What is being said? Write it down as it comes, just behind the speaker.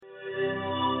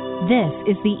This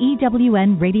is the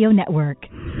EWN Radio Network.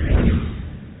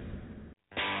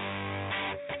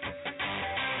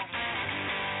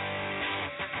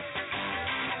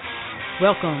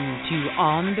 Welcome to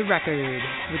On the Record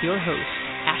with your host,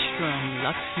 Astrum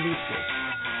Lux Lucis.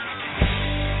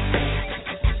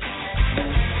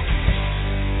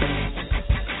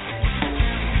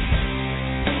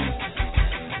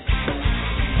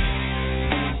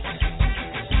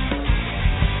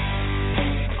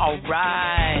 All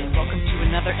right, welcome to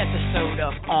another episode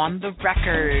of On the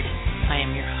Record. I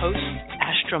am your host,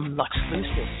 Astrum Lux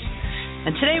Lucis,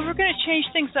 and today we're going to change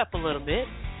things up a little bit.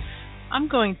 I'm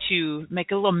going to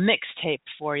make a little mixtape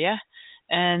for you,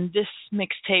 and this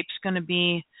mixtape's going to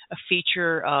be a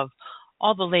feature of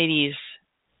all the ladies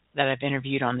that I've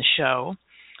interviewed on the show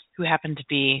who happen to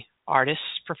be artists,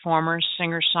 performers,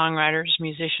 singers, songwriters,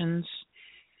 musicians,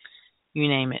 you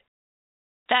name it.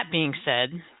 That being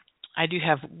said, I do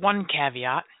have one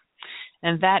caveat,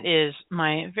 and that is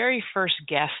my very first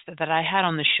guest that I had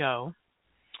on the show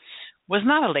was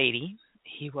not a lady.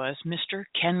 He was Mr.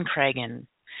 Ken Cragen.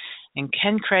 And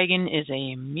Ken Cragen is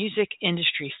a music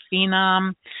industry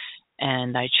phenom,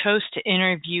 and I chose to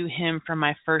interview him for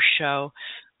my first show,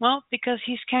 well, because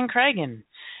he's Ken Cragen,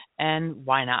 and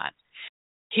why not?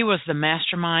 He was the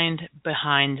mastermind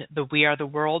behind the We Are the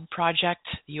World project,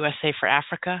 USA for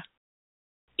Africa.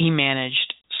 He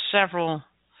managed several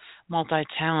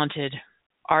multi-talented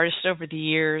artists over the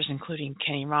years, including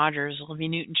Kenny Rogers, Olivia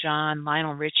Newton-John,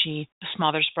 Lionel Richie, the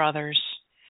Smothers Brothers,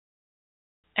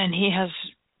 and he has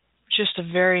just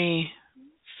a very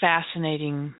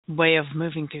fascinating way of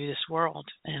moving through this world,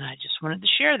 and I just wanted to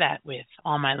share that with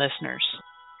all my listeners.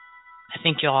 I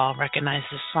think you'll all recognize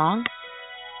this song.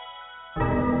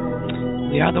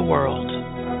 We Are the World.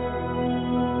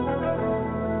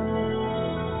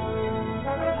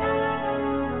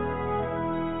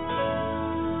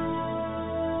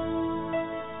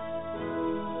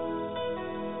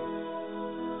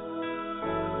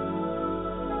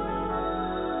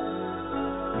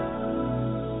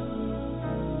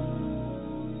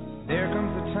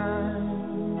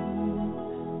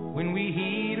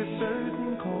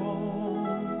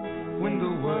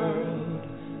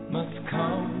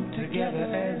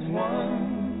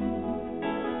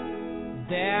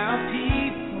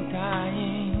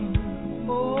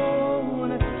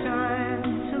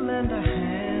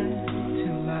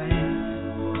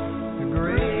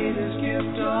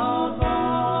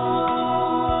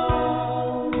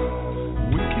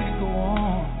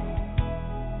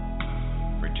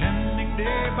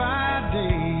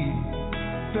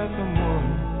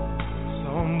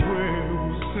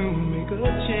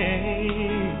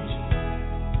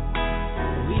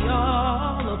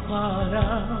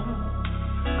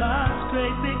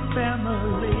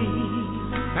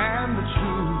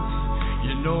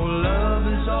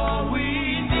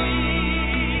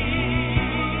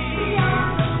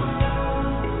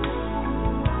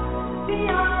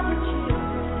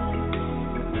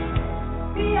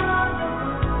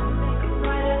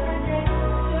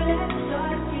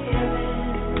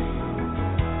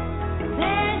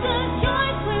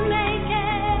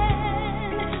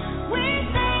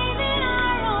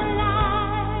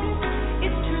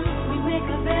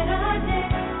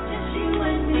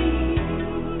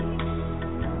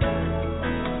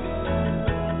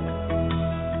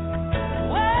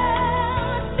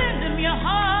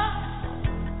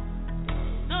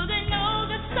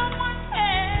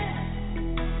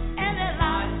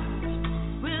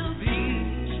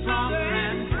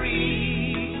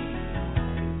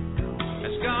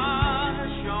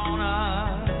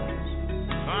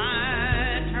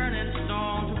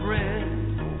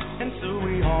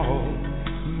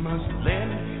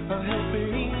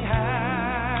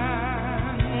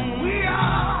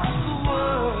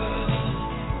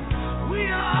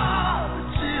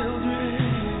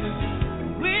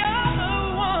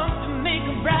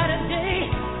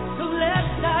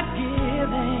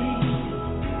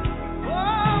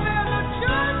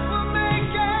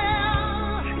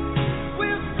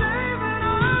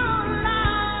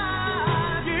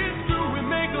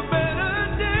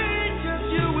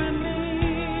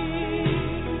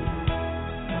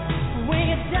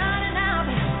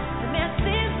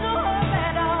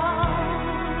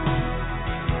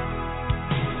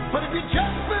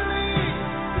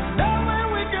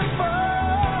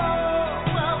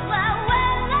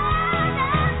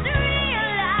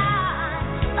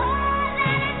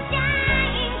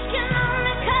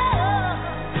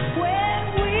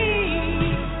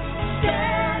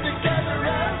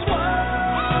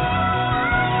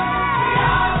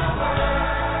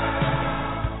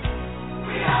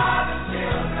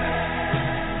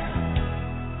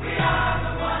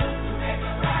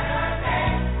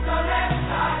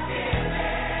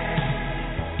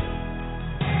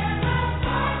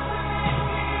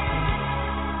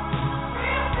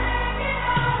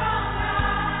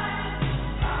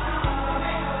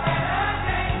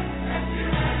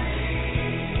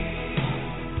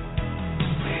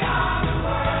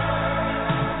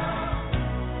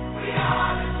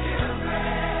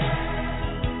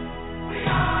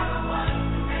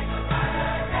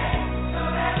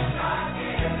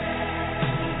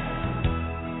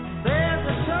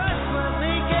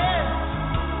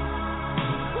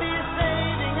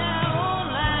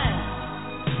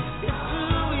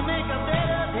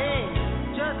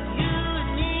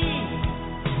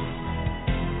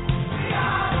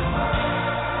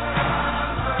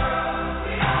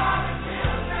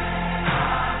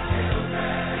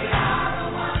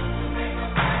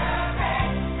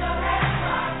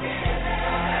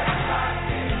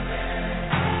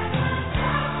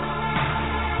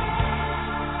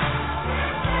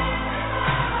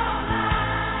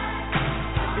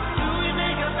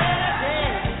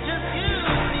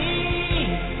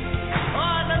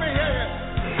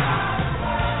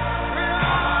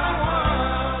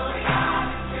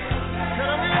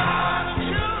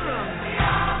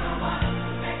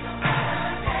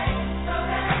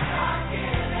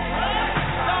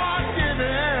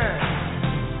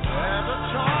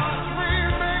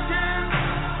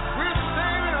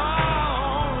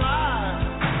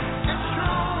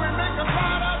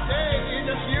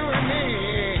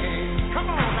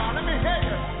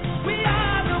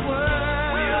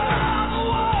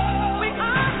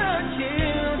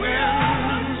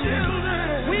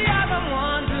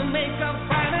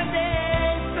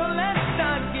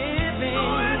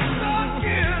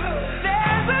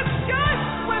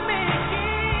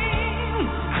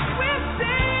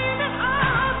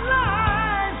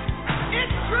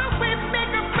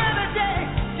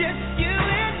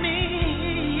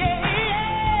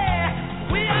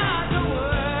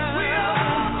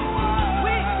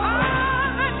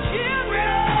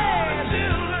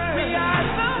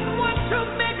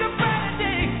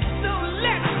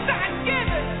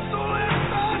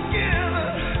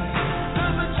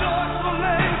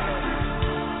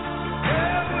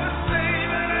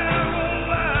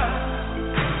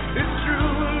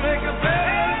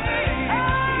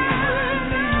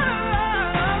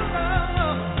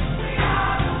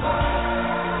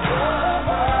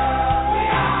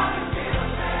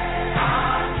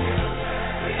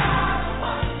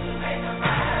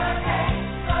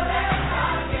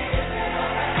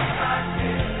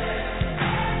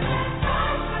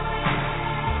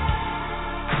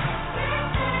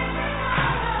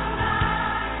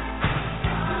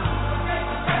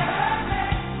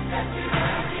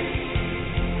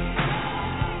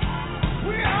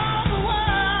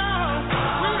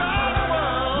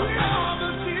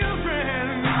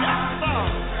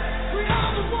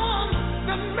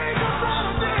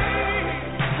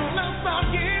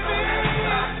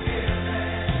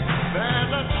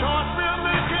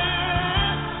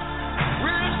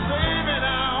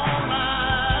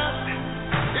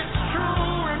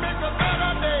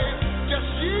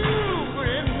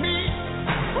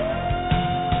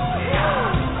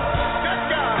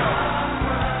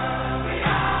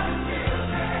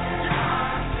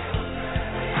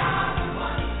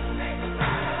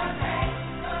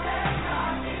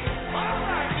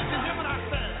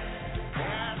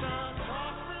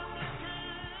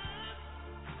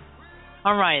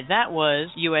 All right, that was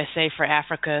USA for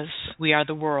Africa's We Are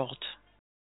the World.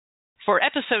 For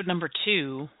episode number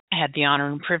 2, I had the honor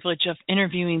and privilege of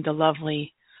interviewing the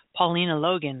lovely Paulina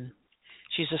Logan.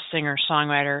 She's a singer,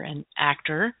 songwriter, and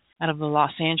actor out of the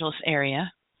Los Angeles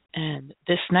area. And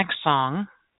this next song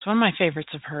is one of my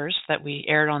favorites of hers that we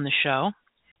aired on the show.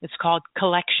 It's called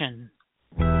Collection.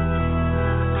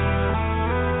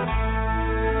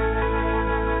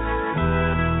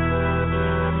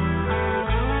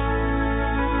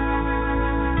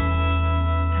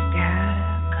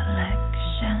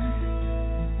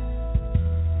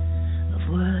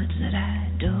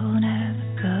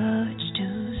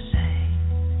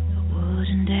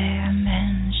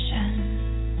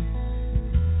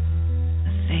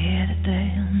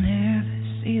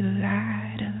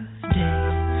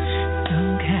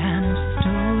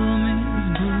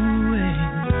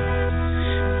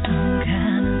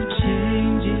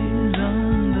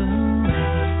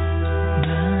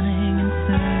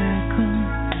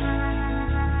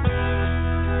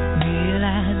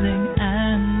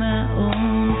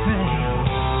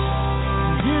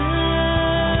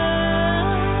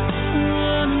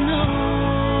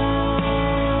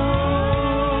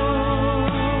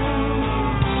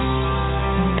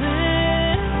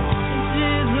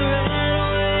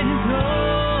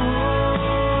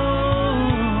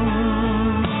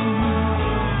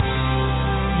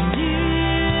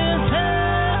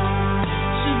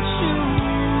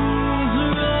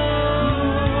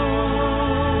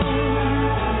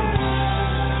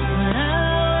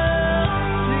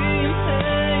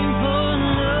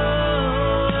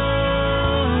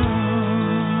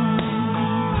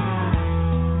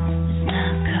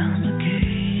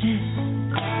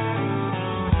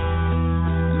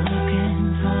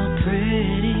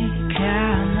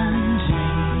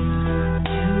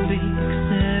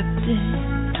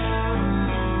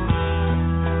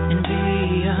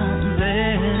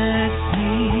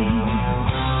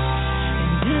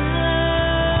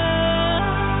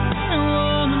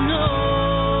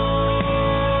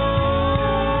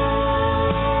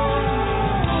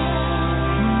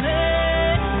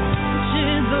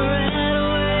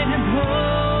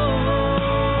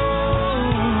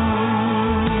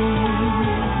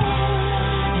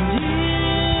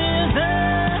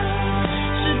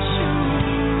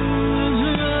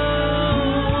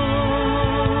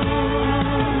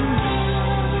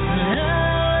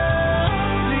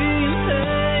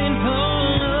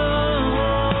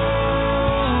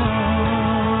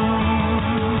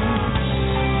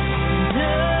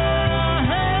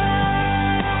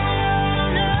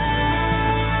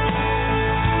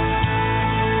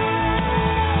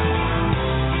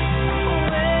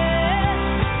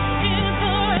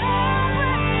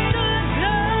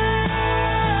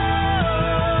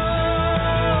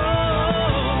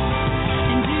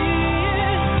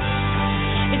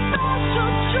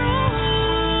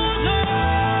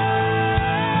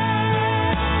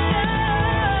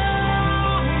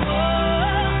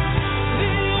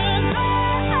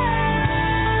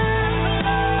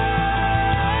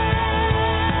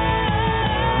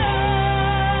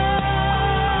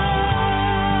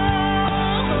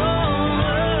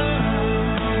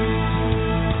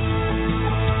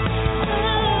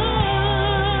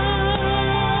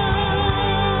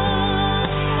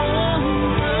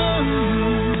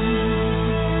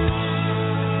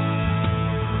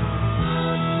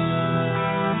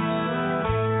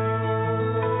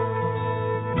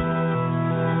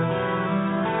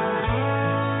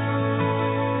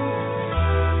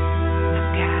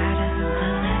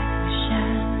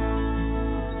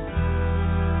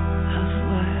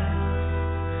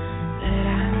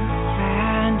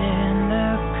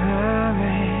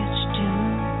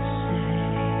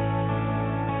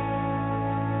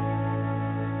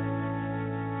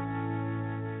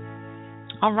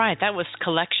 All right, that was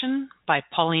Collection by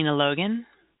Paulina Logan.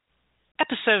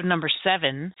 Episode number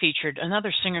 7 featured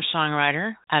another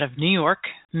singer-songwriter out of New York,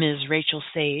 Ms. Rachel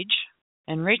Sage.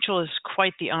 And Rachel is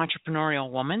quite the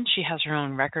entrepreneurial woman. She has her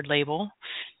own record label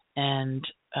and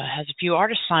has a few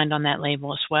artists signed on that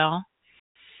label as well.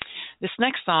 This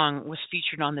next song was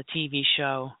featured on the TV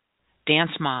show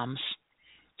Dance Moms.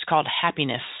 It's called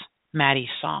Happiness, Maddie's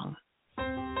Song.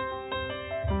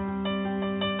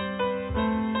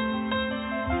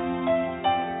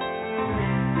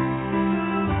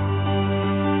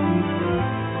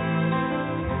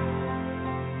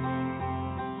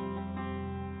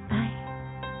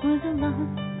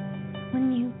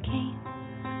 When you came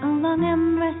along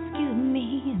and rescued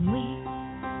me, and we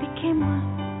became one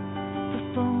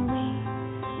before we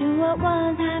knew what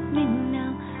was happening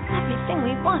now. Everything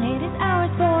we wanted is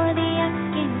ours for the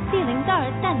asking. Feelings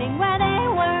are standing where they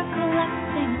were collected.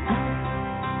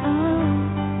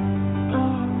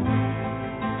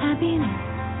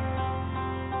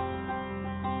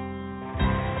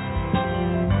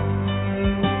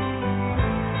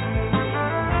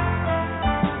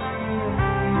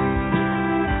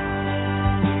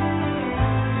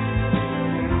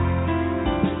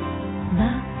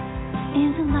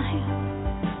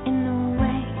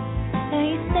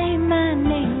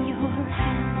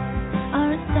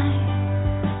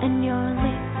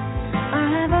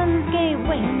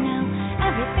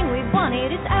 Everything we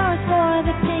wanted is ours for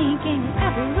the taking.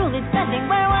 Every rule is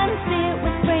bending where once it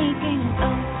was breaking.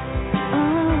 Oh,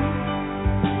 oh,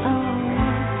 oh,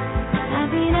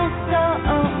 happiness. Oh,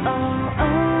 oh, oh,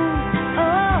 oh,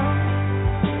 oh,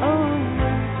 oh,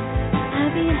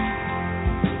 happiness.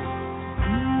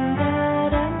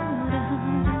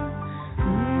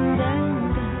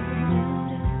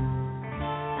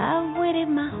 I've waited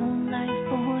my whole life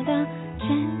for the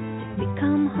chance to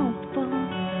become hopeful.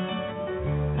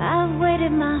 I've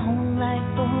waited my whole life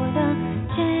for the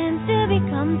chance to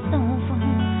become soulful.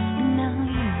 And now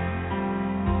you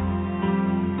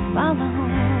follow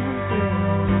through.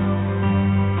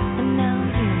 And now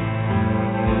you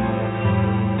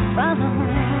follow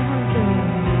through.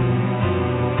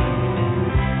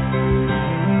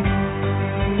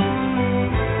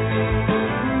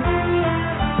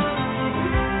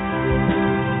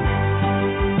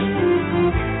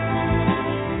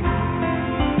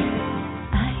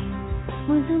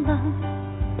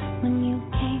 When you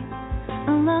came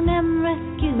along and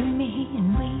rescued me,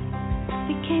 and we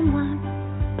became one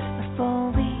before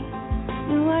we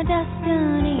knew our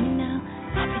destiny. Now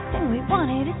everything we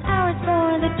wanted is ours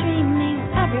for the dreaming.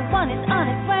 Everyone is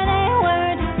honest where they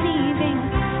were deceiving.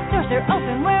 Doors are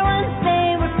open where once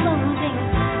they were closing.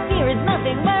 Fear is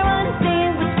nothing where once it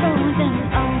was frozen.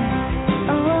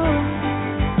 Oh, oh,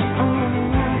 oh,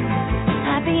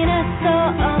 happiness.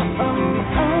 Oh, oh,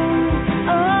 oh,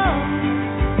 oh.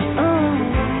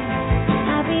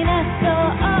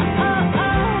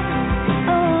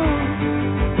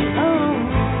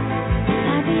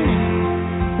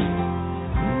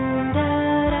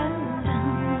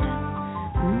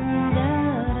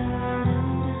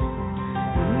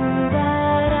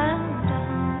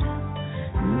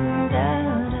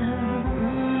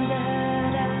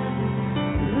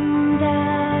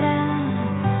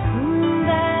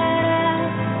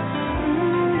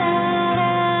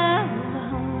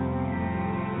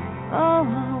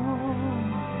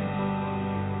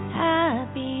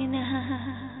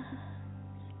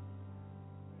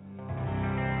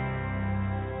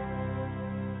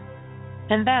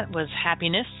 And that was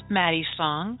Happiness, Maddie's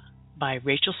song by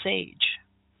Rachel Sage.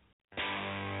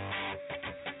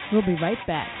 We'll be right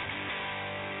back.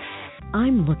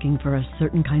 I'm looking for a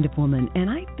certain kind of woman, and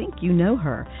I think you know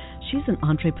her. She's an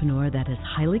entrepreneur that is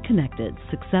highly connected,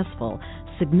 successful,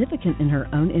 significant in her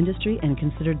own industry, and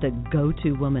considered the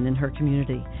go-to woman in her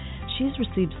community. She's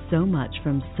received so much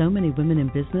from so many women in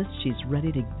business, she's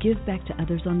ready to give back to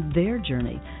others on their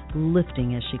journey,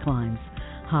 lifting as she climbs.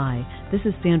 Hi, this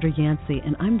is Sandra Yancey,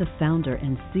 and I'm the founder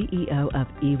and CEO of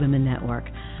eWomen Network.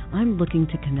 I'm looking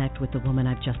to connect with the woman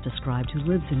I've just described who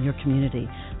lives in your community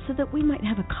so that we might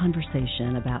have a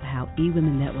conversation about how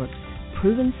eWomen Network's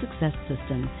proven success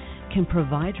system can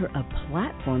provide her a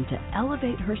platform to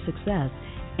elevate her success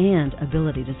and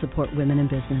ability to support women in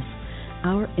business.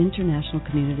 Our international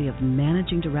community of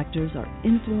managing directors are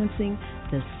influencing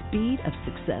the speed of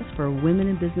success for women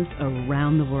in business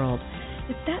around the world.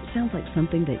 If that sounds like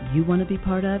something that you want to be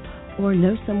part of or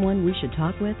know someone we should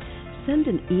talk with, send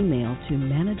an email to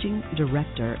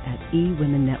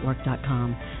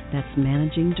managingdirector@ewomennetwork.com. That's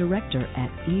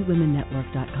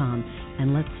managingdirector@ewomennetwork.com,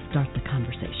 and let's start the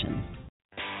conversation.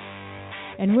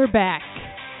 And we're back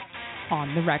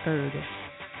on the record.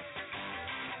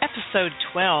 Episode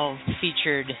 12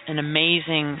 featured an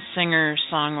amazing singer,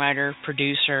 songwriter,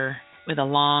 producer with a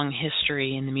long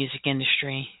history in the music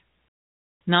industry.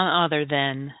 None other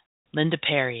than Linda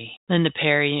Perry. Linda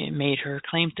Perry made her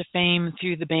claim to fame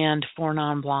through the band Four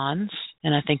Non Blondes,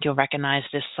 and I think you'll recognize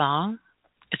this song.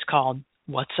 It's called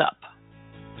What's Up.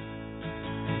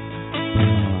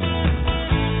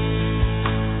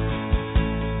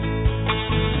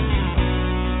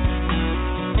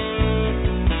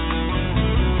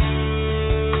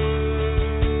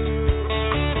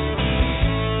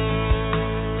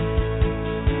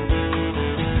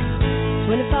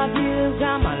 25 years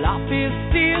and my life is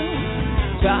still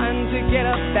trying to get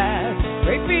up that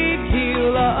great big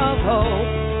hill of hope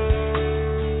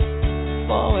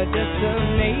for a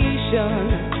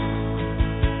destination.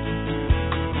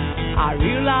 I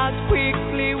realized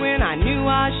quickly when I knew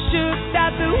I should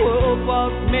that the world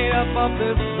was made up of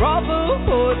the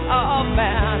brotherhood of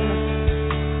man,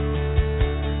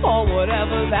 or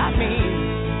whatever that means.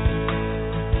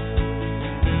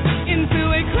 Into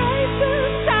a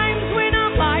crisis times when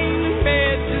I'm lying in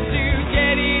bed just to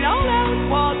get it all out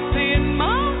what's in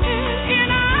my head, and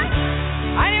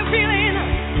I am feeling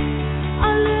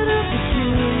a little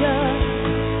peculiar.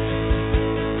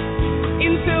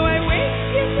 Into a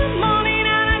wake in the morning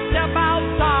and I step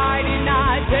outside and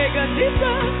I take a deep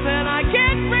breath and I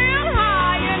get real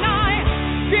high and I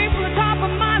scream from the top of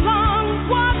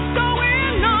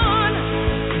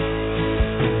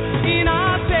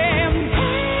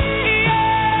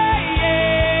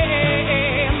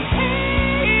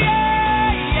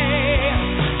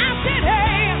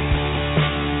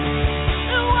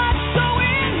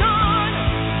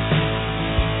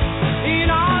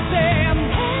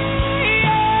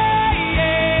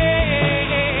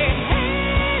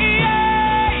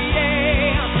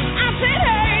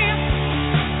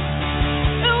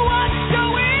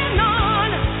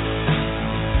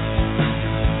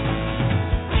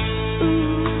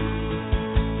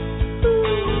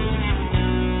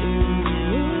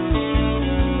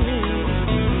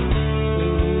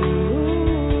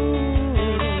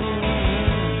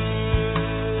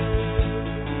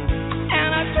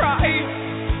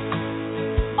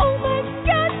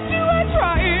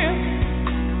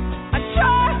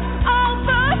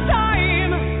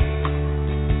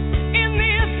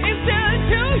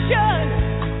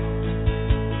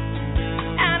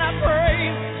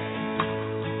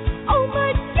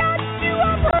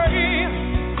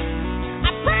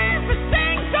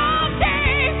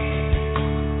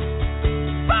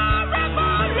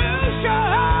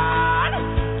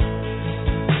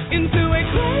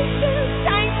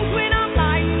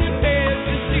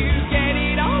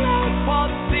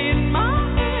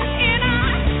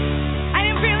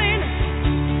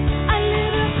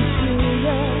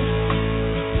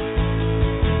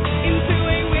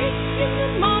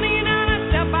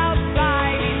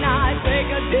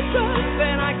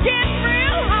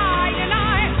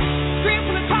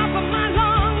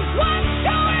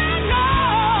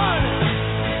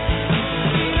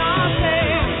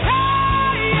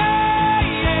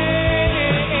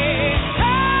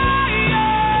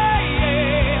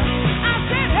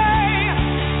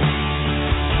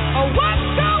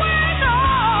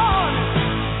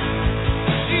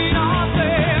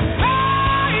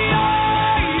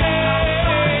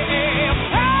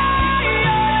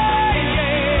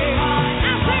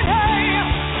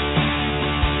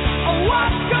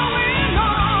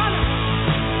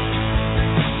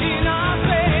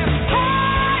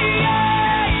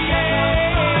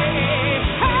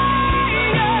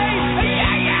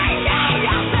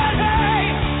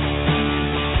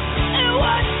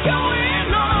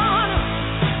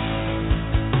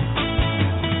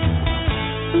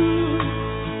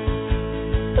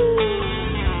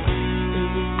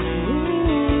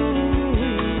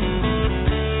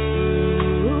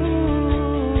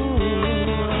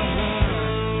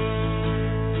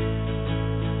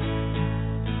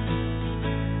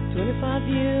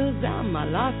tears and my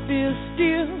life is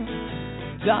still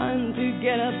trying to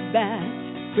get up that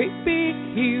great big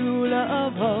hill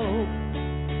of hope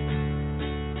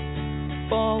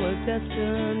for a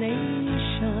destination.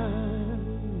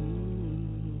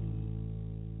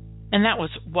 And that was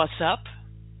What's Up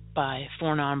by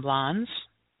Four Non Blondes,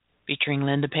 featuring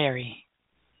Linda Perry.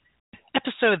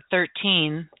 Episode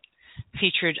 13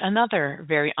 featured another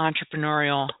very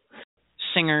entrepreneurial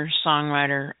singer,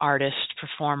 songwriter, artist,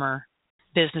 performer,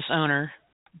 business owner,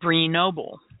 Bree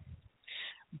Noble.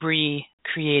 Bree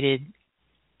created,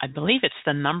 I believe it's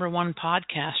the #1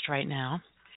 podcast right now,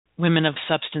 Women of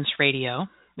Substance Radio,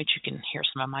 which you can hear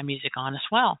some of my music on as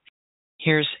well.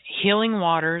 Here's Healing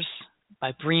Waters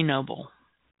by Bree Noble.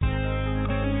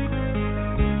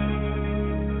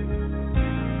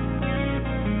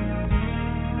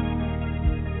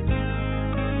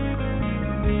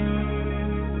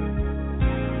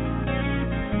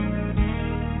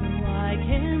 Why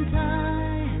can't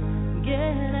I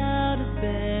get out of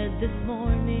bed this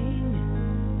morning?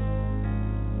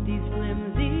 These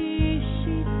flimsy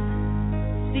sheets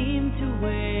seem to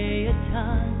weigh a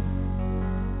ton.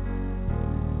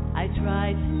 I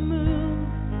try to move,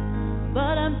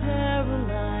 but I'm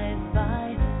paralyzed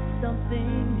by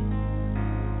something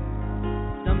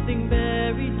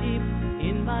buried deep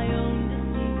in my own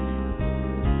deceit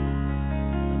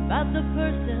about the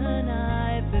person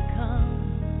I've become.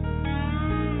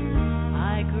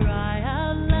 I cry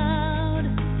out loud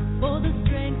for the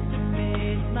strength to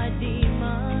face my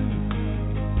demons.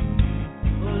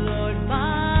 Oh Lord,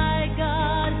 my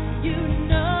God, you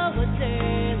know what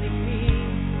ailing me.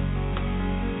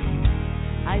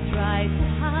 I try to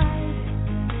hide,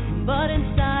 but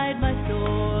inside my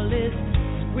soul is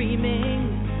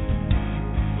screaming.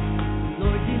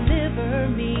 Lord, deliver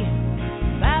me,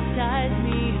 baptize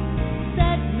me,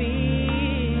 set me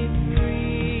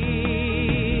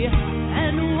free,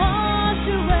 and wash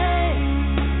away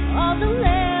all the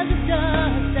layers of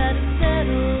dust that have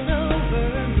settled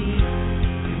over me.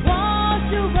 Wash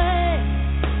away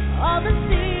all the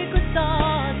secret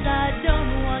thoughts I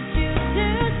don't want you to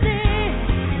see.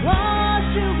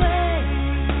 Wash away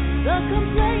the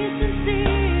complacency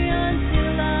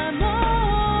until I'm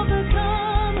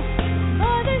overcome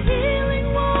by the healing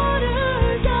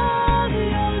waters of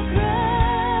your grace.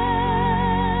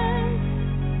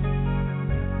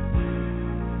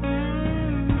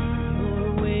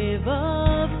 Oh, wave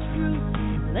of truth,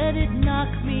 let it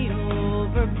knock me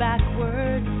over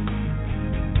backwards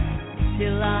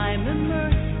till I'm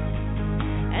immersed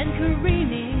and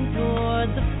careening toward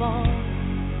the fall.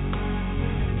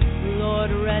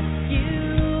 Lord,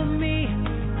 rescue me,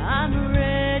 I'm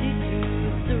ready to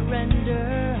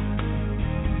surrender.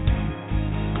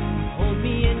 Hold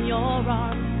me in your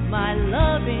arms, my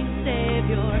loving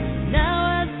Savior,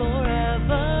 now and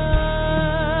forever.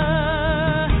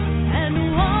 And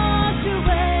wash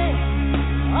away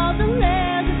all the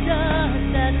layers of dust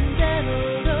that have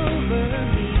settled over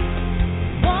me.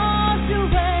 Wash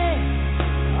away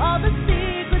all the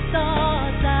secret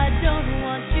thoughts I don't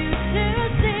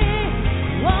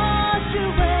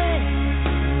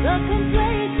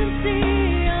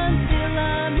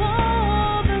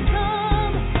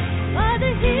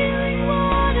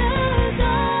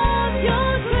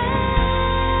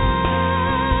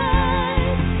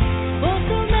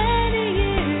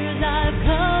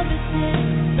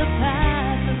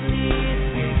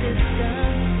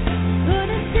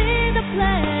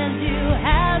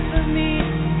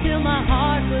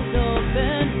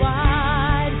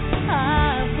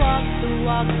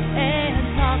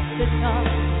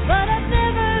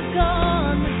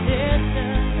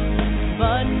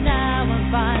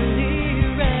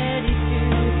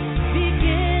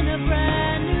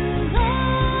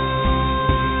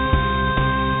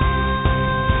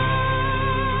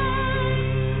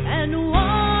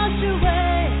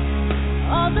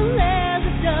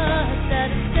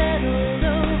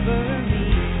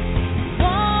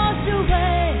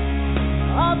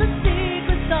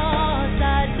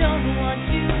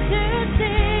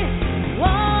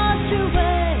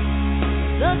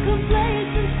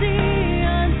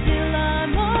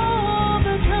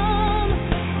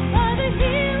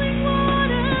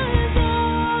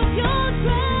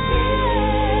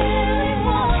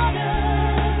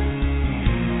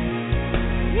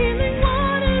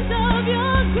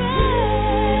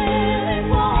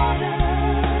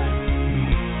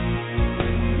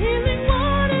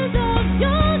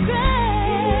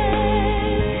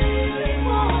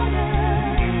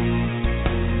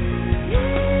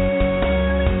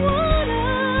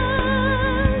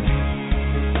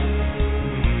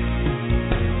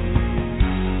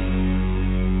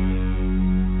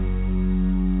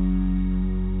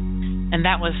And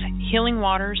that was Healing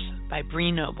Waters by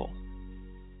Bree Noble.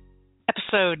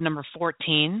 Episode number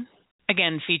 14,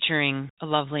 again featuring a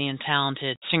lovely and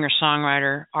talented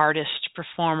singer-songwriter, artist,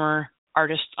 performer,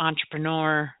 artist,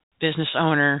 entrepreneur, business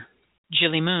owner,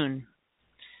 Jilly Moon.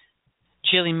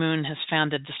 Jilly Moon has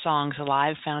founded the Songs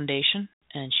Alive Foundation,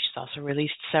 and she's also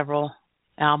released several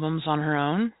albums on her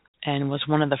own and was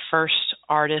one of the first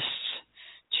artists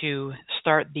to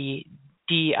start the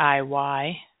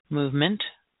DIY movement.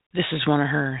 This is one of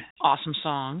her awesome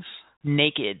songs,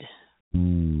 Naked.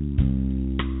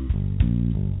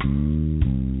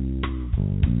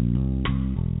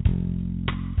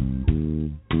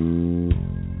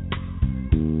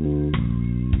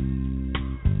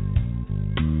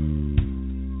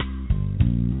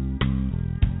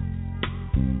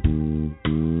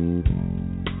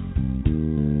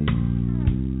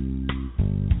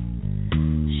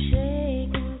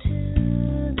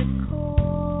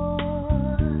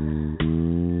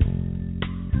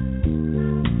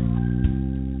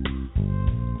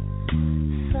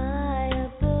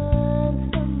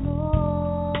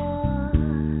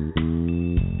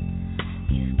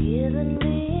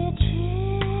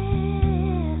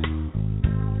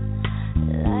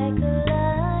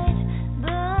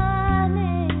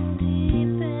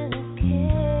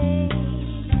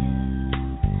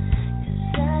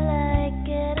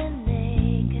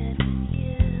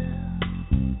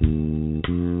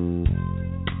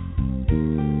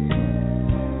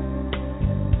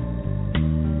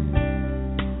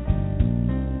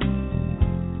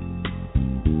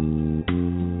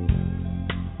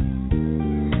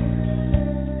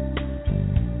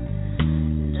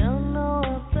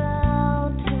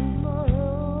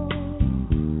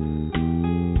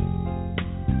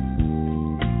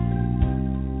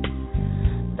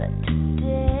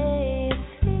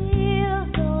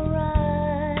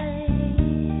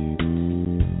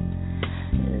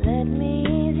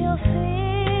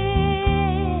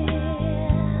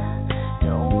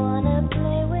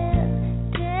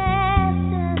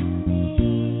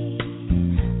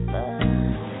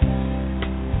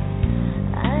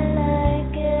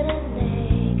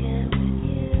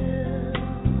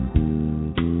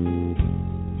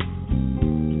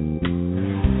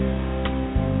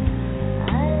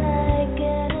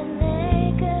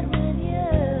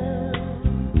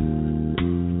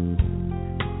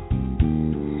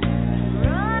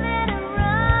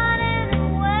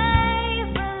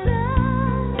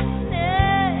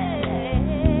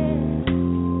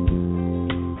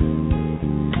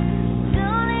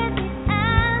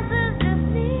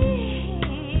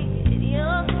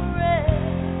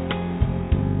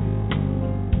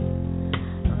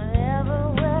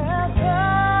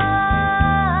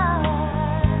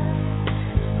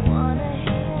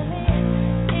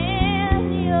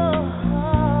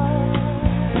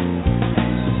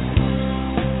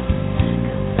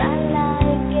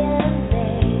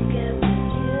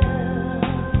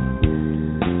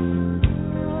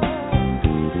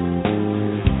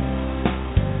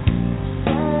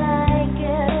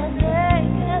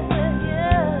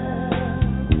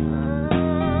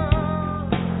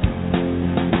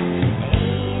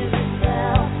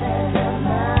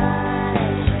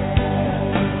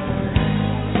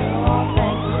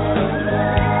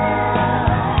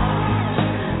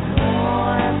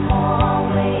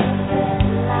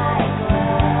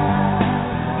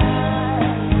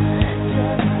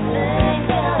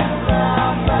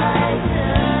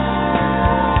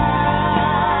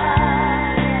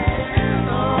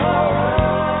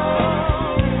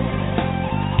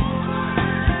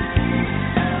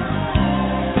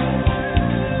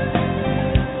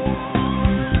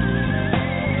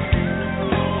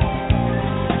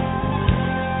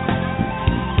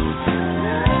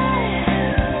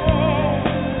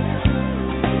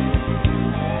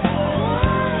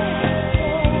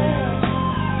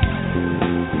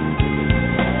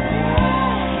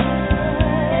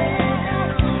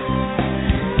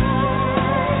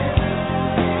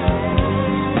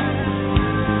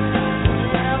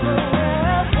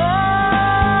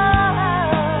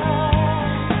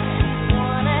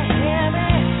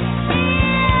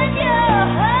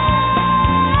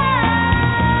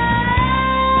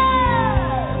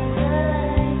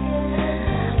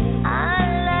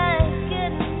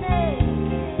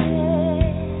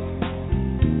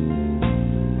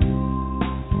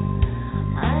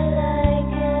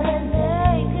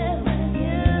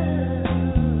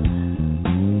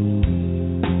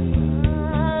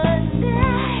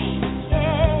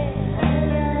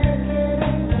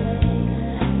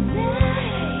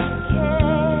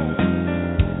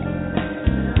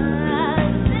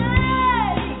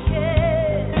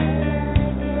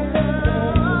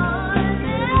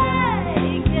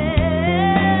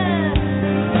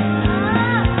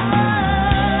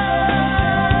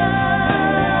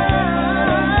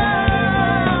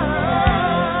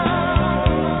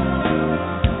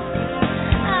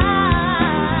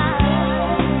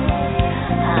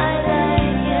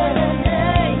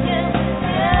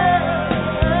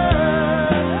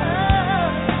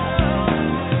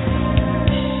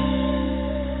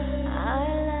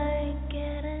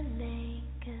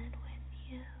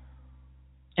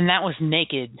 And that was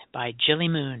Naked by Jilly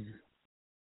Moon.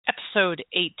 Episode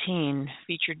 18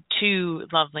 featured two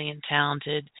lovely and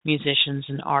talented musicians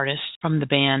and artists from the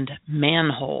band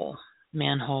Manhole.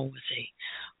 Manhole was a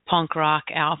punk rock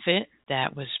outfit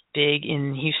that was big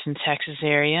in Houston, Texas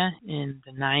area in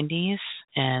the 90s.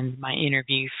 And my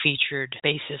interview featured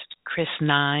bassist Chris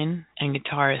Nine and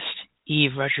guitarist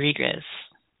Eve Rodriguez.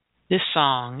 This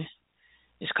song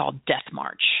is called Death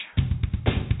March.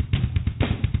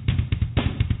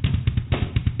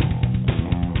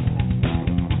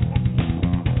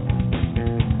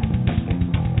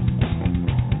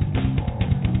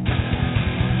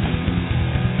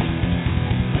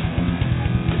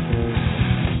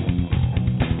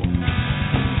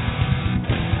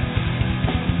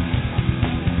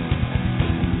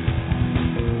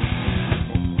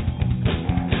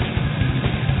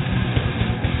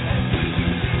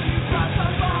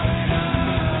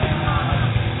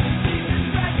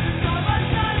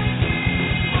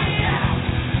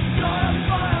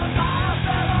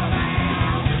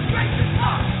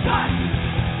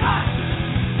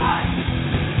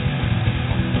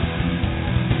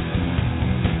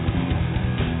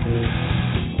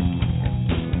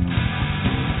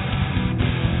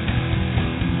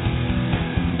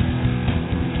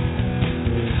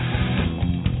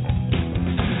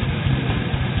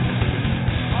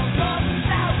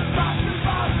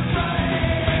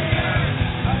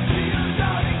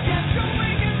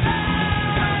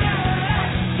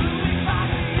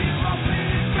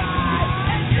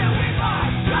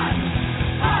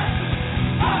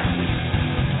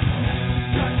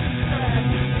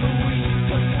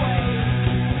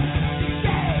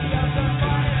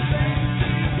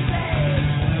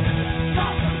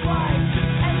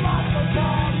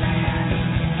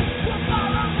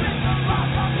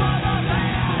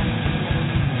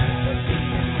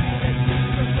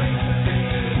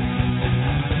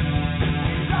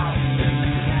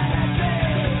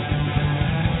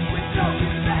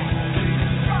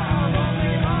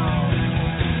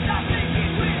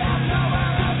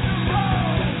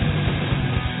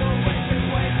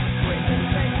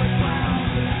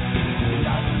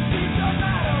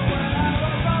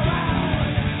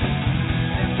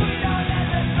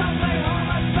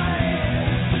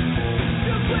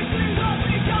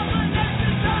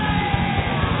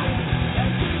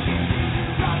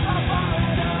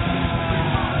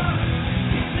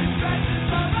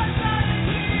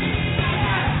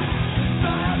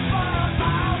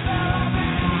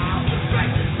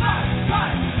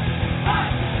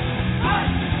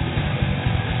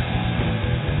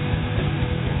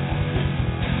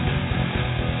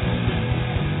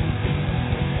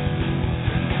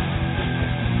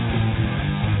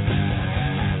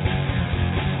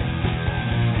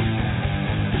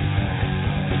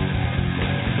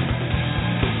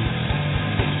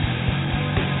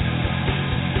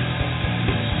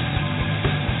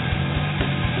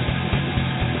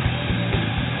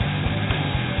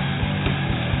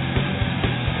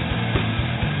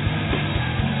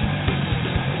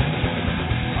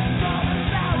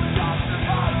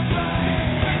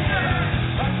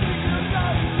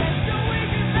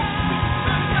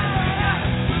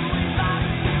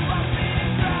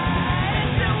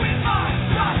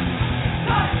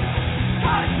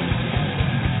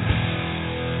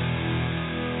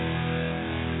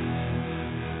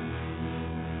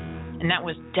 And that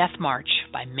was Death March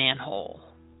by Manhole.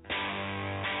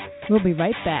 We'll be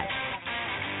right back.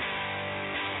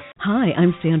 Hi,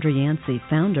 I'm Sandra Yancey,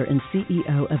 founder and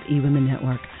CEO of eWomen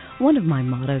Network. One of my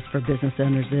mottos for business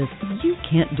owners is, you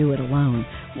can't do it alone.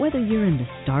 Whether you're in the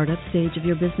startup stage of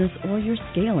your business or you're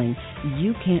scaling,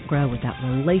 you can't grow without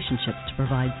relationships to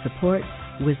provide support,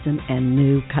 wisdom, and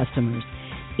new customers.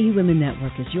 eWomen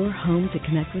Network is your home to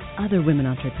connect with other women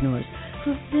entrepreneurs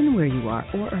who have been where you are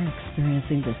or are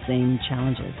experiencing the same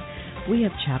challenges. We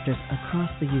have chapters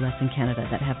across the U.S. and Canada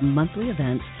that have monthly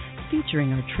events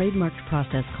featuring our trademarked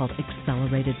process called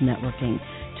Accelerated Networking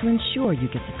to ensure you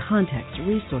get the contacts,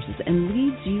 resources, and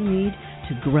leads you need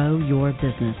to grow your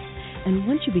business. And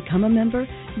once you become a member,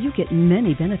 you get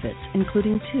many benefits,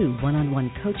 including 2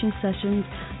 one-on-one coaching sessions,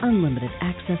 unlimited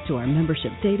access to our membership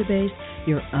database,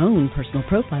 your own personal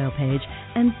profile page,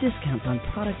 and discounts on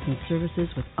products and services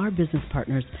with our business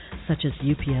partners such as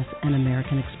UPS and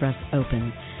American Express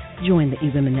Open. Join the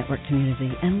eWomen Network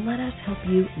community and let us help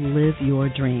you live your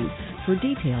dream. For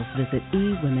details, visit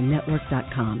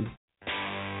eWomenNetwork.com.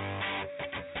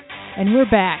 And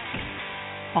we're back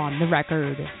on the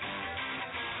record.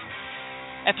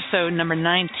 Episode number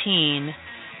 19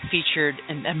 featured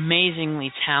an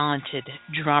amazingly talented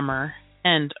drummer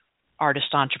and artist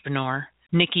entrepreneur,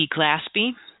 Nikki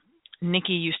Glaspie.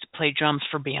 Nikki used to play drums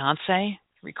for Beyonce,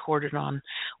 recorded on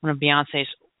one of Beyonce's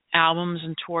albums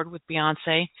and toured with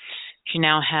Beyonce. She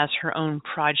now has her own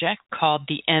project called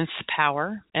The Nth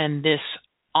Power, and this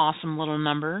awesome little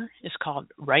number is called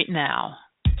Right Now.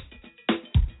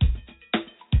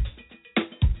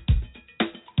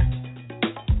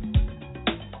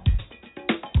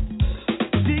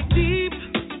 Dig deep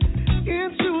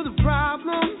into the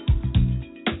problem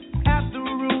at the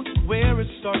root where it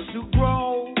starts to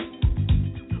grow.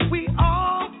 We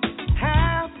all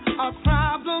have our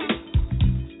problems.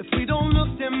 If we don't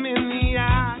look them in the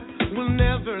eye, we'll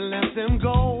never let them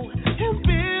go and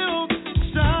build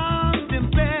something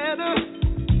better.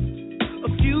 A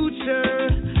future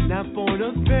not born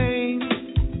of pain.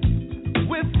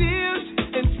 Where fears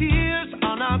and tears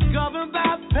are not governed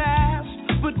by the past,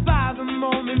 but by the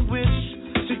moment which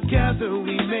together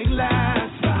we make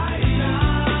last. Right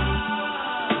now,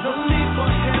 no need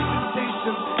for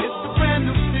hesitation. It's a brand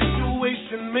new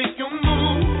situation. Make your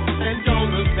move and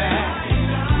don't look back.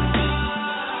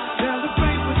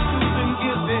 Celebrate what you've been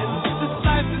given. This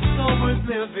life is so worth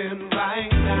living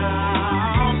right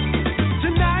now.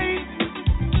 Tonight,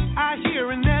 I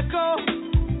hear an echo.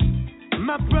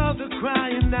 My brother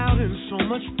crying out in so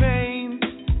much pain.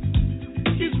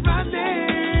 He's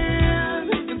running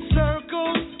in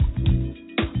circles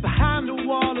behind a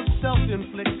wall of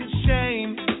self-inflicted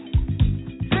shame.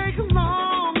 Take a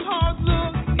long, hard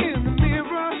look in the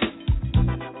mirror.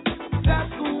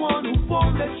 That's the one who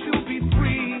won't let you be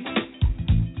free.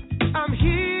 I'm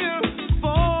here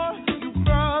for you,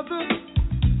 brother.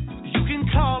 You can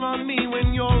call on me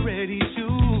when you're ready to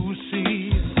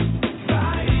see.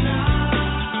 Right now,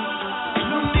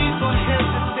 no need for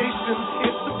hesitation.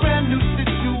 It's a brand new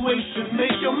situation.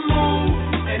 Make your move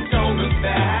and don't look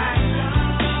back.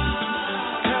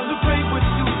 Celebrate what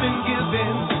you've been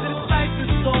given. This life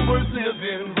is so worth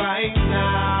living right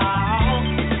now.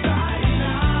 Right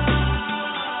now,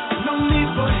 no need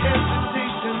for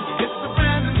hesitation. It's a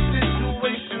brand new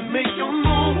situation. Make your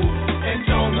move and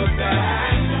don't look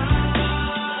back.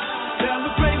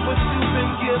 Celebrate what you've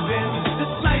been given.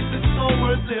 This life is so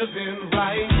worth living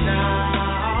right now.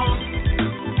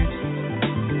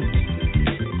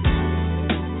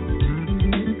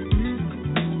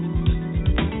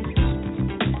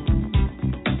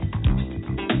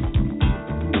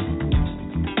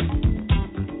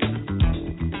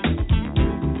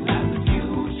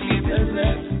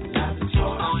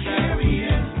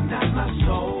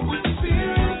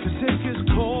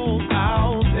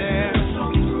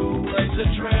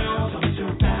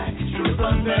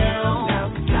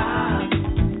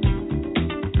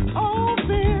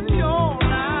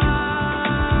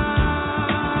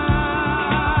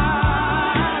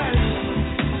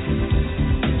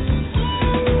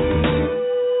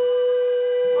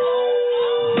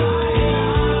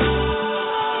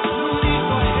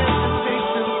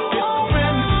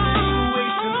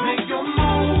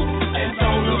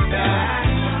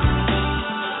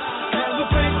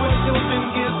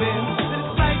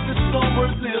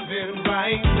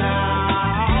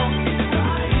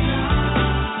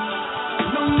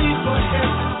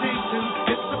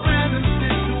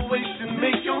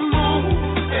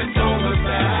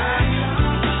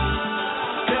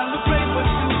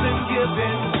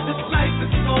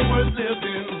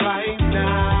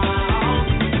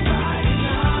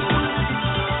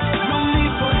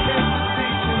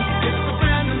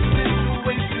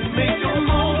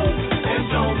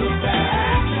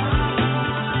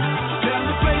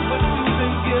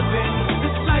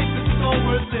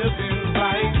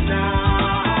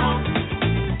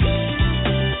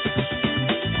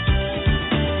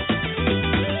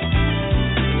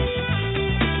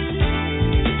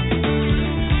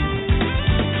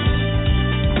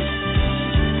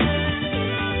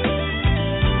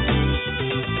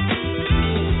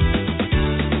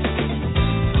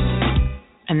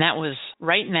 And that was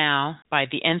Right Now by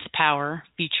The Nth Power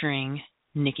featuring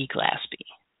Nikki Glaspie.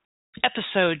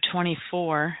 Episode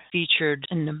 24 featured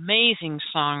an amazing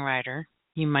songwriter.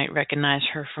 You might recognize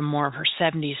her from more of her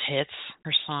 70s hits.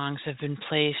 Her songs have been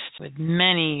placed with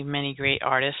many, many great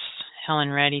artists.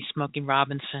 Helen Reddy, Smokey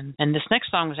Robinson. And this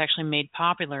next song was actually made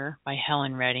popular by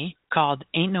Helen Reddy, called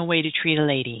Ain't No Way to Treat a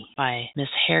Lady by Miss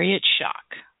Harriet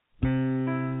Shock.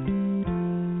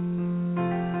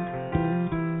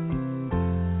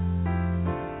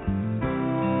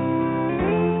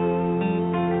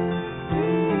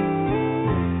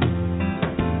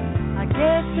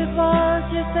 It was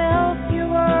yourself you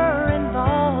were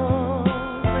involved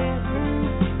with.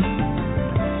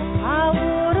 I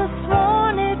would have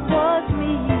sworn it was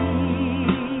me.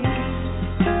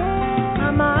 I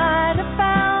might have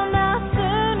found out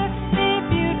sooner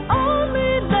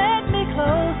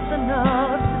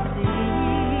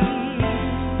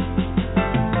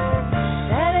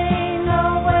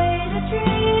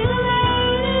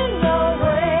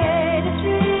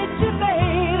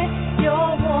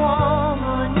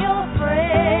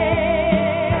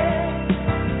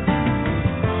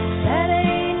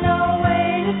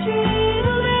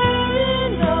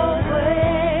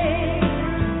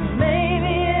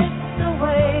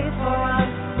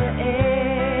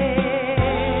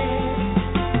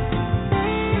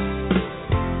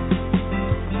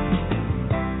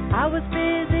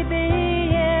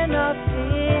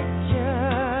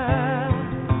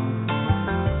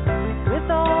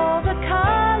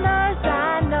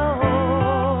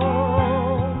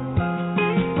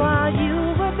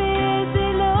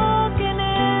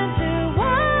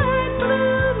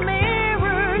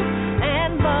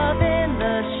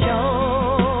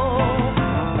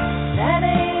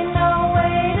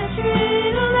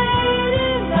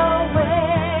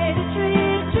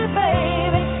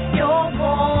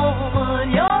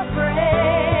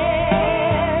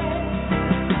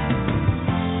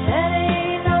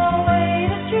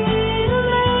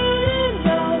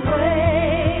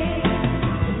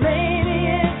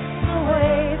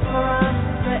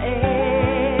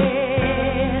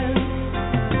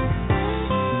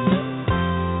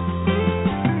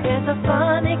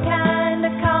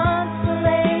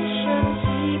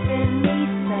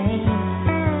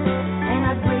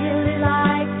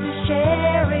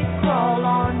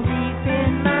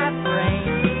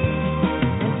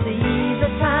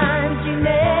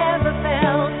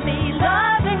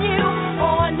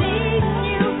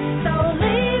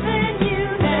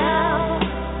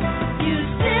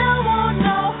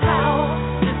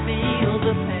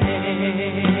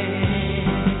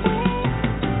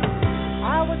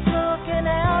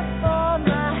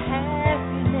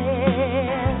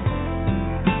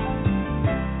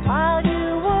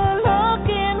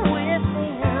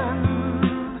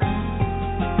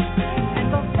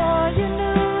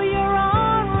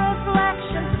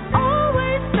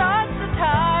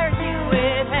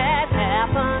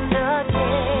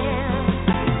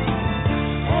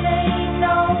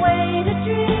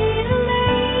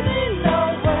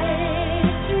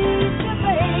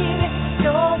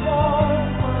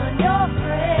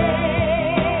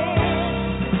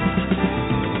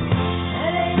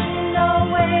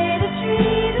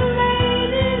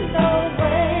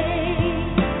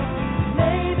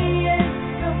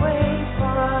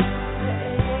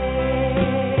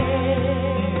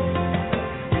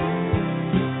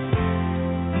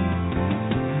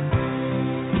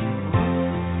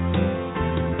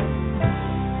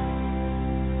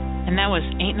was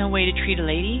Ain't No Way to Treat a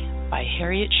Lady by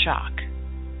Harriet Shock.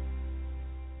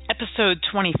 Episode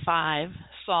 25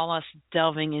 saw us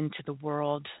delving into the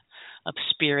world of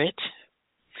spirit,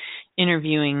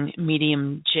 interviewing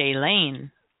medium Jay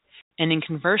Lane. And in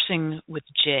conversing with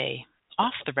Jay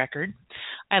off the record,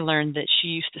 I learned that she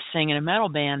used to sing in a metal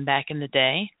band back in the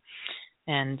day.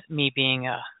 And me being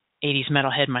a 80s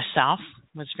metalhead myself,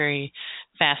 was very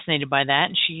fascinated by that.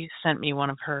 And she sent me one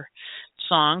of her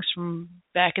songs from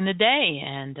back in the day,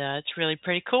 and it's really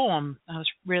pretty cool. I was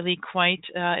really quite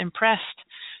impressed.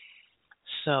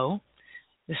 So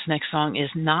this next song is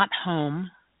Not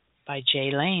Home by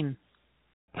Jay Lane.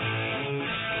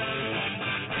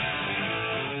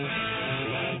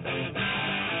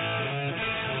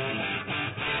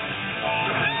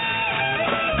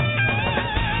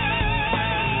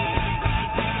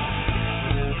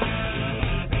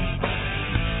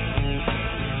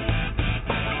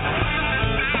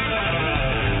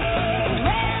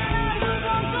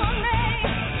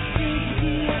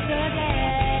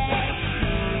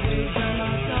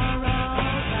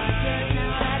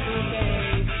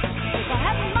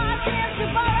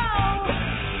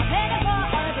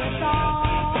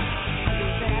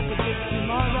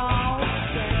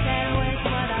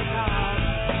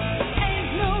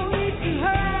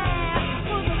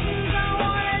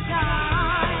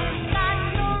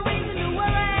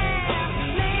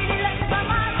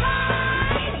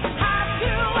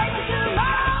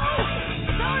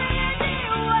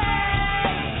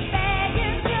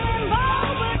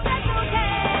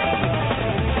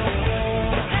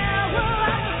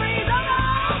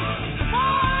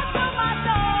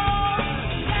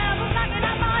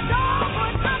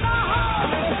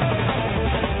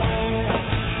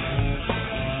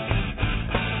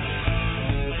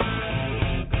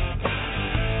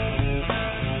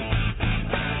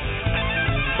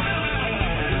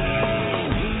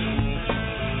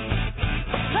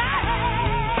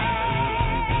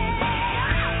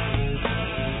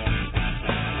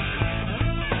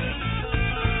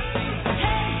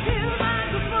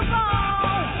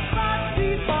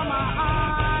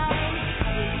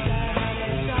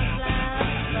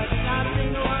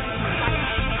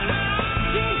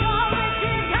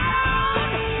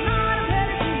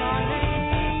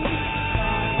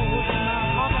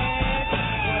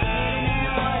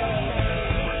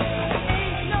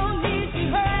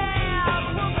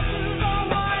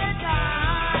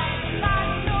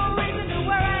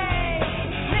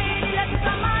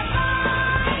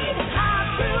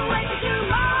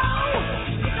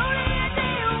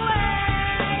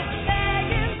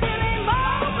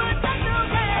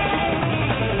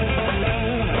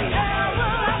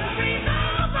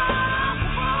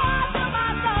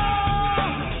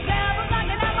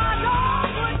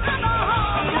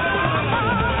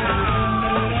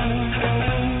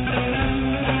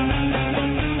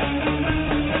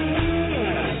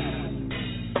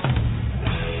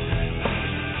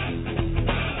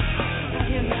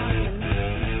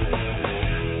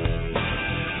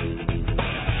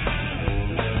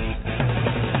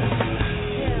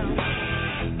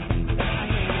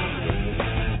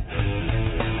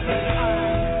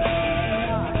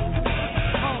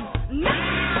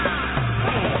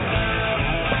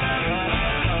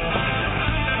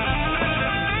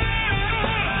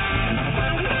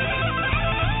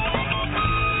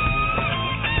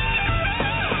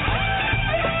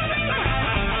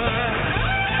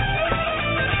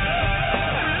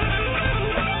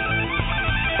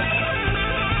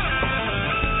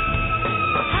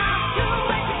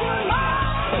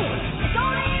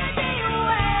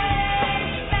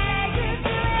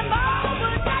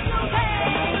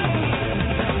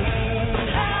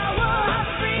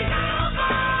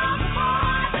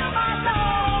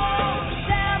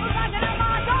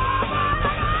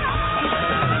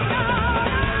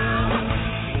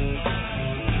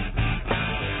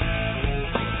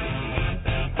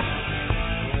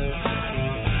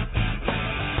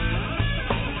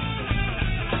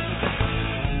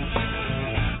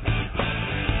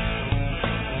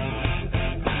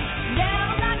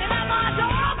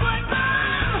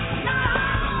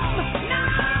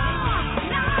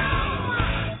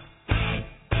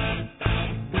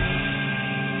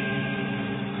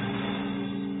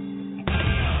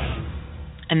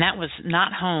 And that was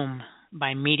Not Home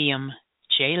by medium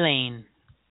Jay Lane.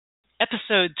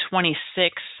 Episode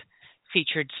 26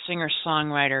 featured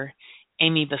singer-songwriter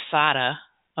Amy Basada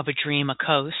of A Dream a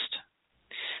Coast.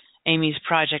 Amy's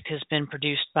project has been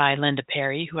produced by Linda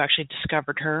Perry, who actually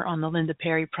discovered her on the Linda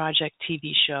Perry Project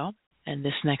TV show. And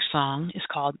this next song is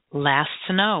called Last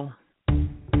to Know.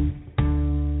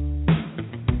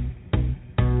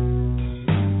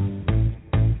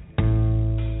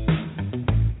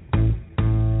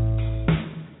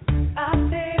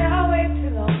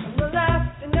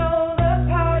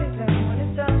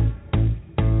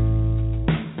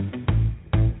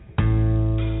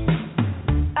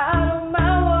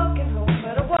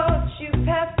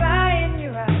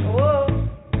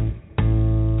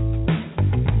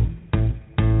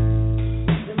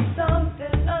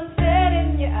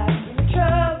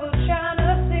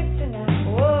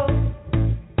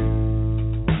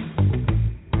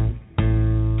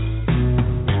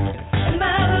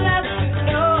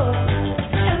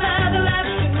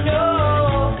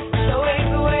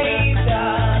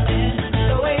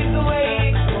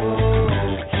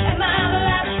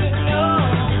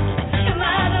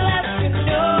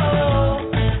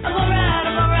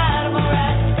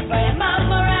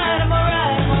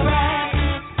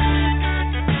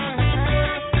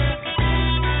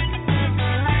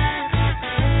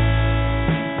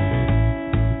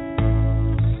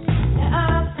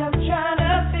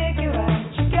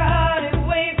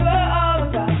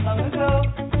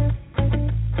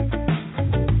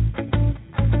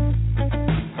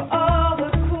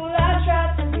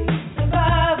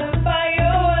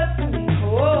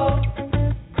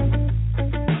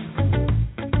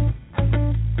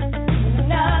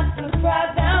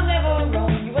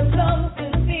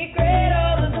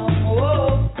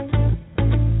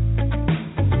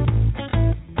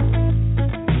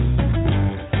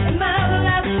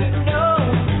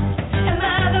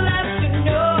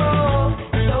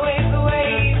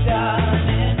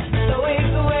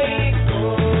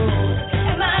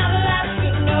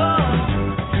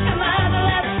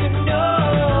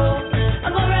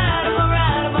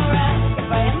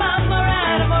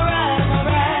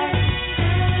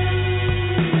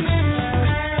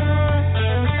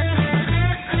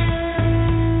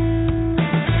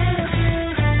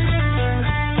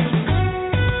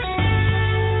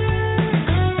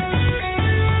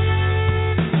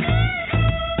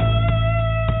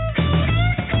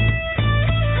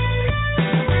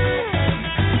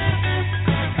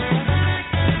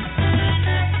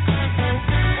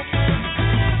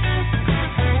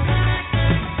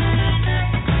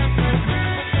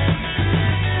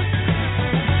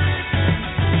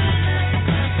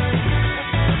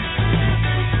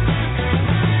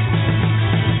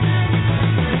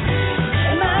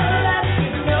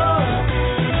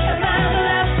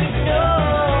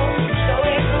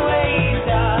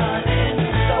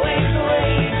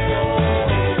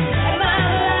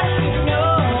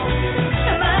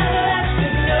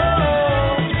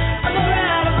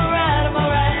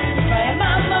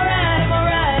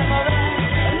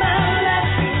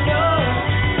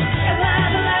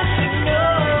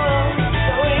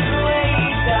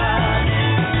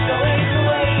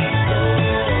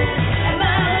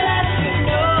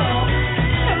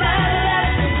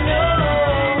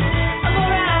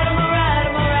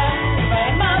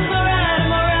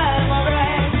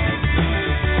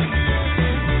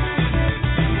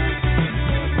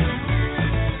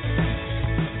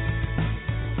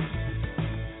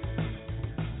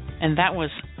 And that was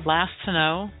Last to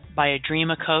Know by A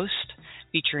Dream a Coast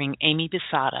featuring Amy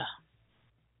Bisada.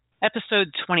 Episode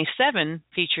 27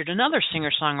 featured another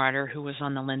singer-songwriter who was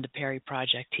on the Linda Perry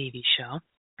Project TV show.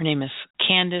 Her name is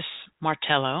Candice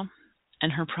Martello,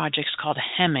 and her project's called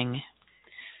Hemming.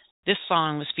 This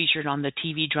song was featured on the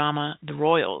TV drama The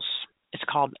Royals. It's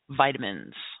called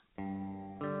Vitamins.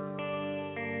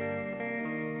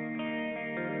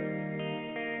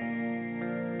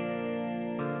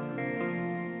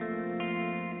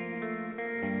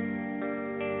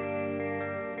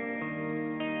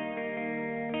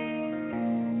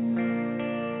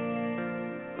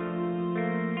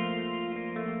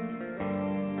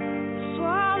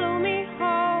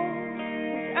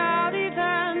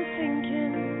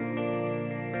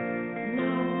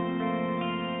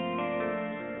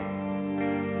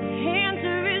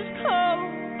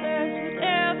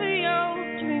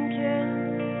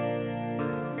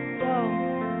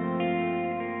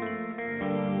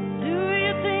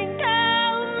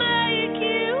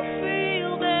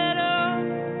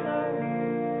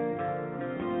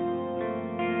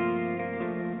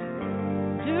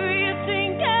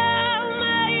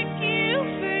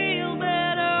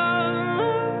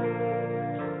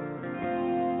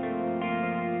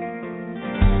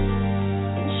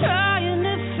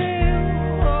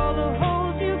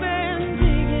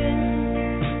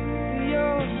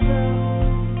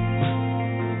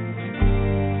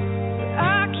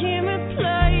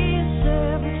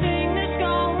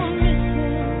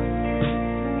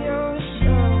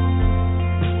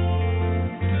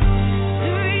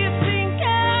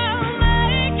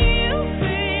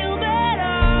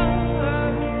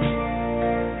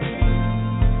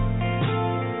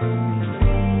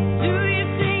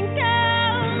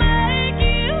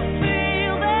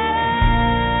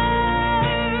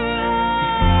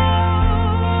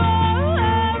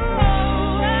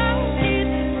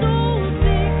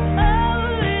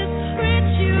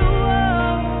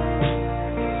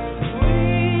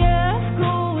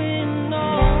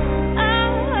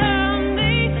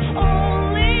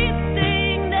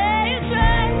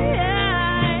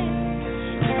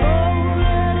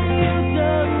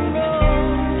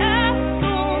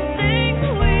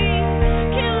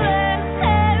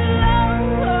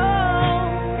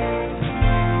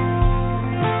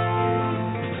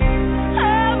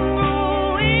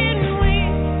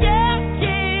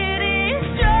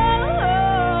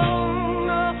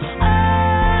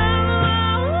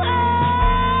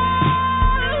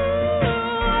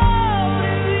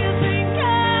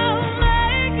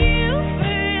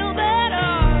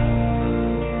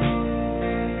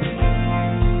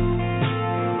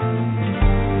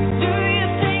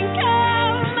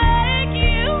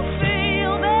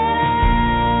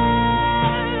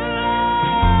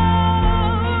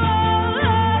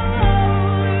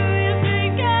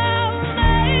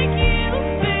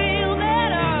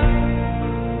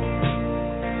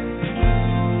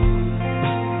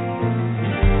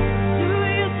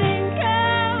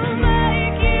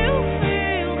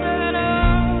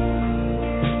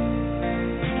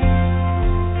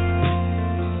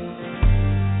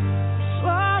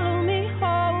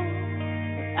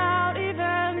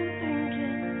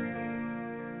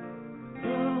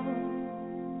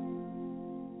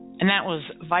 And that was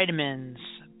Vitamins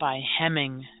by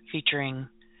Hemming featuring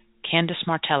Candice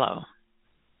Martello.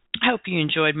 I hope you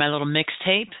enjoyed my little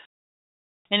mixtape.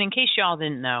 And in case y'all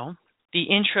didn't know, the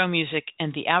intro music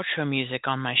and the outro music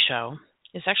on my show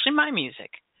is actually my music.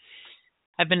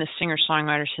 I've been a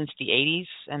singer-songwriter since the 80s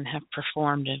and have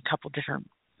performed in a couple different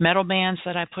metal bands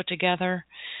that I put together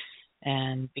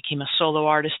and became a solo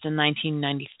artist in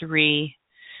 1993.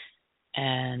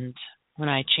 And when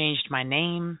I changed my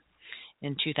name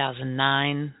in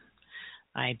 2009,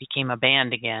 I became a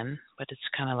band again, but it's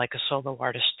kind of like a solo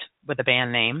artist with a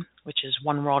band name, which is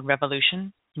One World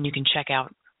Revolution. And you can check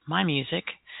out my music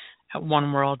at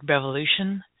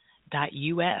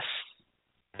oneworldrevolution.us.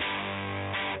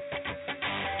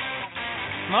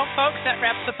 Well, folks, that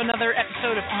wraps up another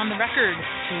episode of On the Record.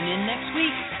 Tune in next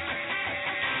week.